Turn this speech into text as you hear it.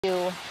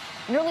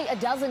Nearly a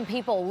dozen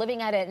people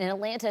living at an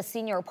Atlanta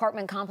senior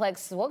apartment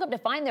complex woke up to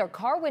find their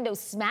car windows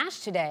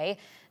smashed today,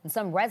 and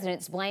some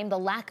residents blame the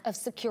lack of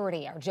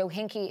security. Our Joe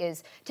Hinkie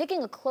is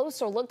taking a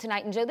closer look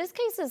tonight. And Joe, this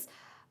case is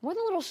more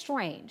than a little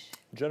strange.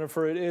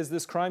 Jennifer, it is.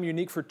 This crime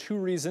unique for two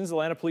reasons.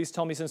 Atlanta police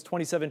tell me since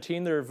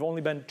 2017 there have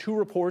only been 2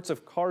 reports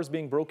of cars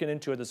being broken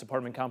into at this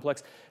apartment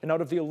complex. And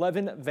out of the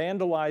 11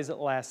 vandalized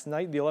last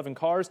night, the 11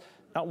 cars,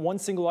 not one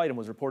single item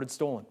was reported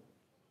stolen.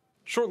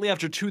 Shortly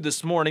after 2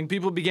 this morning,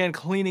 people began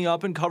cleaning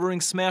up and covering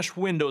smashed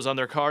windows on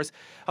their cars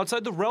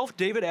outside the Ralph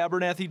David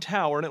Abernathy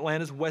Tower in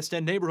Atlanta's West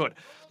End neighborhood.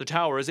 The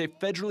tower is a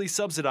federally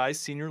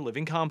subsidized senior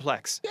living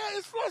complex. Yeah,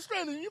 it's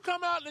frustrating. You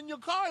come out and your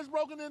car is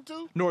broken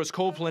into. Norris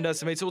Copeland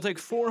estimates it will take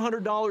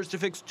 $400 to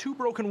fix 2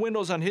 broken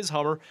windows on his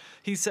Hummer.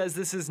 He says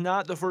this is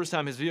not the first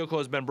time his vehicle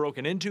has been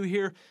broken into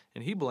here,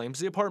 and he blames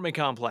the apartment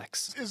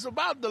complex. It's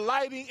about the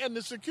lighting and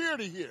the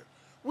security here.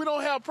 We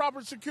don't have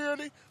proper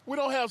security. We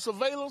don't have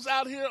surveillance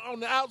out here on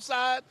the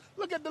outside.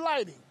 Look at the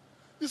lighting.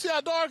 You see how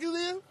dark it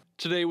is?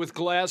 Today, with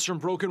glass from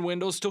broken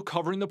windows still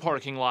covering the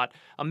parking lot,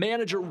 a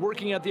manager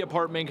working at the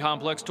apartment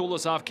complex told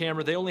us off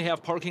camera they only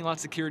have parking lot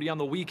security on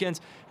the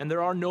weekends and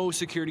there are no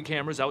security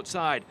cameras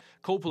outside.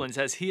 Copeland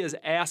says he has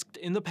asked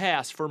in the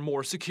past for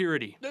more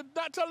security. They're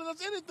not telling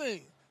us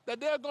anything,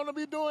 that they're going to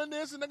be doing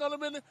this and they're going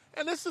to be,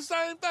 and it's the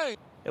same thing.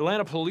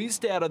 Atlanta police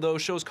data, though,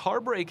 shows car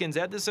break-ins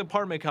at this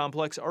apartment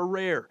complex are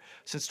rare.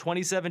 Since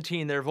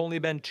 2017, there have only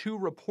been 2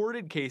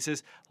 reported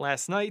cases,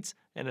 last night's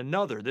and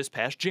another this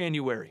past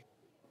January.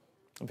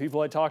 People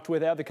I talked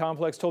with at the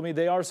complex told me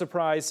they are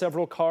surprised.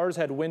 Several cars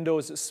had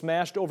windows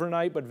smashed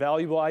overnight, but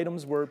valuable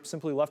items were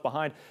simply left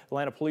behind.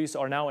 Atlanta police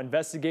are now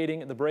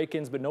investigating the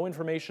break-ins, but no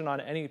information on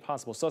any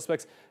possible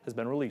suspects has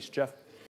been released. Jeff?